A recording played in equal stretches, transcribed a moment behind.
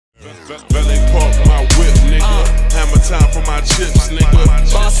Valet park my whip, nigga. Hammer time for my chips, nigga.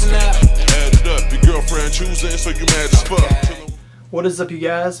 Bossin add it up, your girlfriend choosing, so you mad as fuck. What is up, you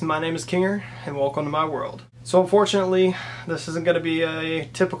guys? My name is Kinger, and welcome to my world. So unfortunately, this isn't going to be a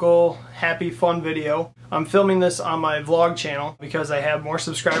typical happy fun video. I'm filming this on my vlog channel because I have more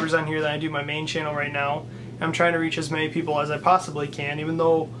subscribers on here than I do my main channel right now. I'm trying to reach as many people as I possibly can. Even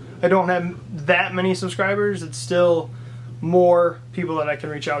though I don't have that many subscribers, it's still more people that I can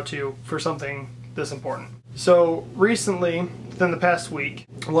reach out to for something this important. So recently, within the past week,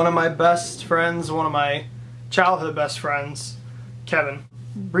 one of my best friends, one of my childhood best friends, Kevin,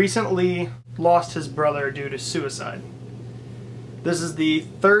 recently lost his brother due to suicide. This is the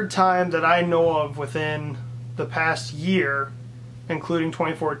third time that I know of within the past year, including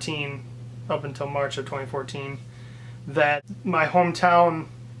 2014, up until March of 2014, that my hometown,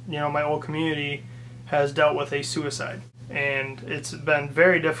 my old community, has dealt with a suicide. And it's been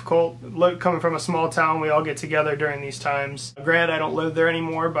very difficult. Coming from a small town, we all get together during these times. Granted, I don't live there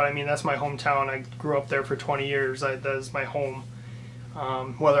anymore, but I mean, that's my hometown. I grew up there for 20 years. That is my home,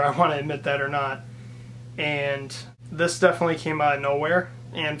 whether I want to admit that or not. And this definitely came out of nowhere.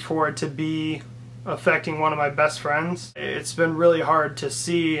 And for it to be affecting one of my best friends, it's been really hard to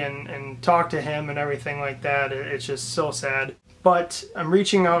see and talk to him and everything like that. It's just so sad. But I'm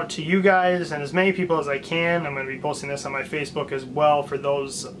reaching out to you guys and as many people as I can. I'm going to be posting this on my Facebook as well for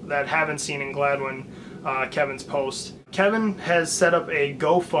those that haven't seen and glad when Kevin's post. Kevin has set up a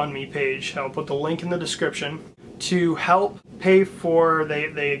GoFundMe page. I'll put the link in the description to help pay for,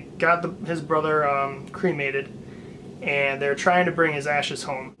 they got his brother cremated, and they're trying to bring his ashes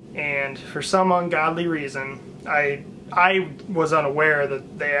home. And for some ungodly reason, I was unaware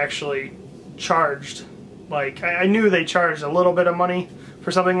that they actually charged. Like, I knew they charged a little bit of money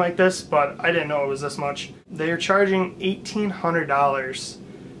for something like this, but I didn't know it was this much. They're charging $1,800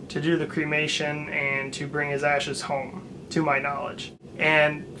 to do the cremation and to bring his ashes home, to my knowledge.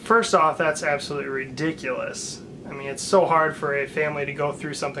 And first off, that's absolutely ridiculous. I mean, it's so hard for a family to go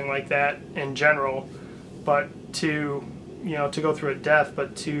through something like that in general, but to go through a death,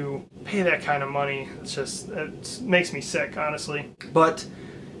 but to pay that kind of money, it makes me sick, honestly. But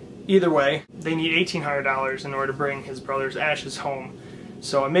either way, they need $1,800 in order to bring his brother's ashes home.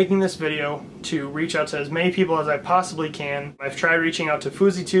 So I'm making this video to reach out to as many people as I possibly can. I've tried reaching out to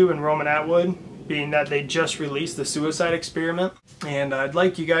FouseyTube and Roman Atwood, being that they just released the suicide experiment. And I'd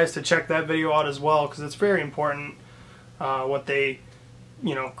like you guys to check that video out as well, because it's very important what they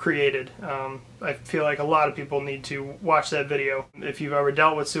created. I feel like a lot of people need to watch that video. If you've ever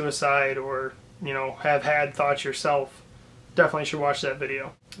dealt with suicide or have had thoughts yourself, definitely should watch that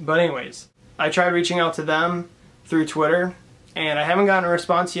video. But anyways, I tried reaching out to them through Twitter and I haven't gotten a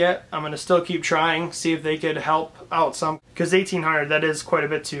response yet. I'm going to still keep trying, see if they could help out some, because $1,800, that is quite a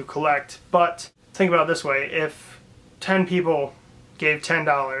bit to collect. But think about it this way, if 10 people gave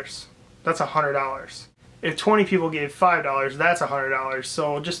 $10, that's $100. If 20 people gave $5, that's $100.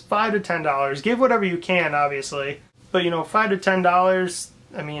 So just $5 to $10. Give whatever you can, obviously. But $5 to $10,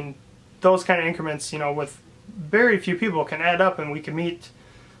 I mean, those kind of increments, with very few people can add up and we can meet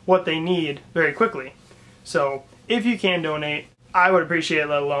what they need very quickly. So if you can donate, I would appreciate it,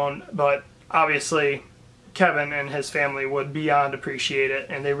 let alone, but obviously Kevin and his family would beyond appreciate it,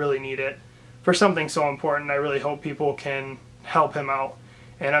 and they really need it for something so important. I really hope people can help him out.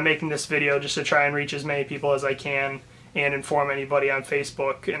 And I'm making this video just to try and reach as many people as I can and inform anybody on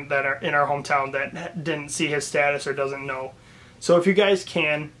Facebook and that are in our hometown that didn't see his status or doesn't know. So if you guys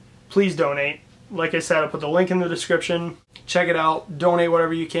can, please donate. Like I said, I'll put the link in the description. Check it out. Donate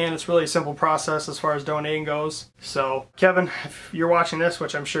whatever you can. It's really a simple process as far as donating goes. So, Kevin, if you're watching this,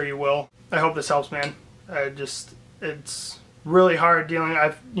 which I'm sure you will, I hope this helps, man. It's really hard dealing.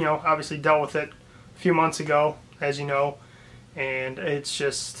 I've, obviously dealt with it a few months ago, as you know, and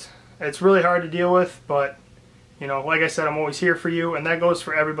it's really hard to deal with, but, like I said, I'm always here for you, and that goes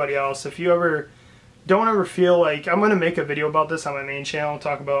for everybody else. If you don't ever feel like, I'm going to make a video about this on my main channel,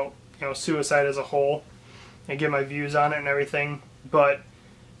 talk about suicide as a whole and give my views on it and everything, but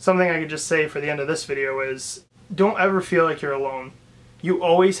something I could just say for the end of this video is don't ever feel like you're alone. You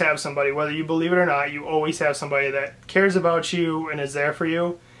always have somebody, whether you believe it or not, you always have somebody that cares about you and is there for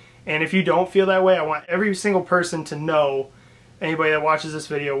you. And if you don't feel that way, I want every single person to know, anybody that watches this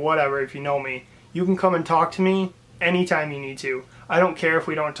video, whatever, if you know me, you can come and talk to me anytime you need to. I don't care if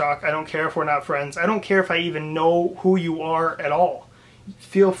we don't talk, I don't care if we're not friends, I don't care if I even know who you are at all.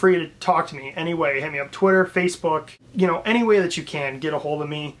 Feel free to talk to me anyway. Hit me up Twitter, Facebook, any way that you can, get a hold of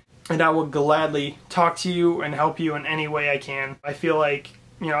me, and I will gladly talk to you and help you in any way I can. I feel like,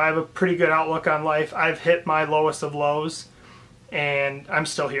 I have a pretty good outlook on life. I've hit my lowest of lows, and I'm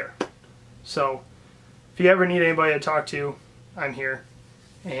still here. So if you ever need anybody to talk to, I'm here.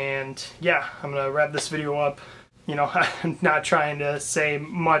 And yeah, I'm gonna wrap this video up. You know, I'm not trying to say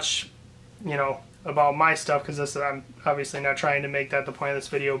much, you know, about my stuff, because I'm obviously not trying to make that the point of this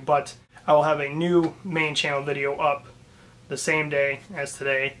video, but I will have a new main channel video up the same day as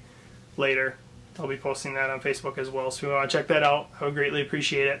today, later. I'll be posting that on Facebook as well, so if you want to check that out, I would greatly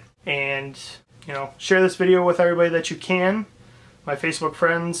appreciate it. And, you know, share this video with everybody that you can. My Facebook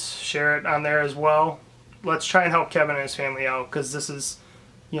friends, share it on there as well. Let's try and help Kevin and his family out, because this is,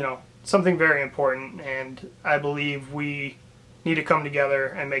 you know, something very important, and I believe we need to come together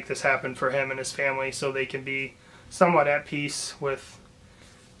and make this happen for him and his family, so they can be somewhat at peace with,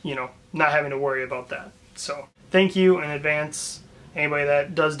 you know, not having to worry about that. So thank you in advance, anybody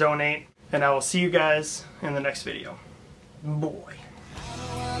that does donate, and I will see you guys in the next video. Boy.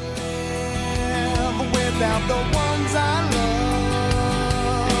 Without the ones I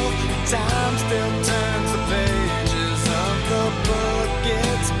love, time still turns.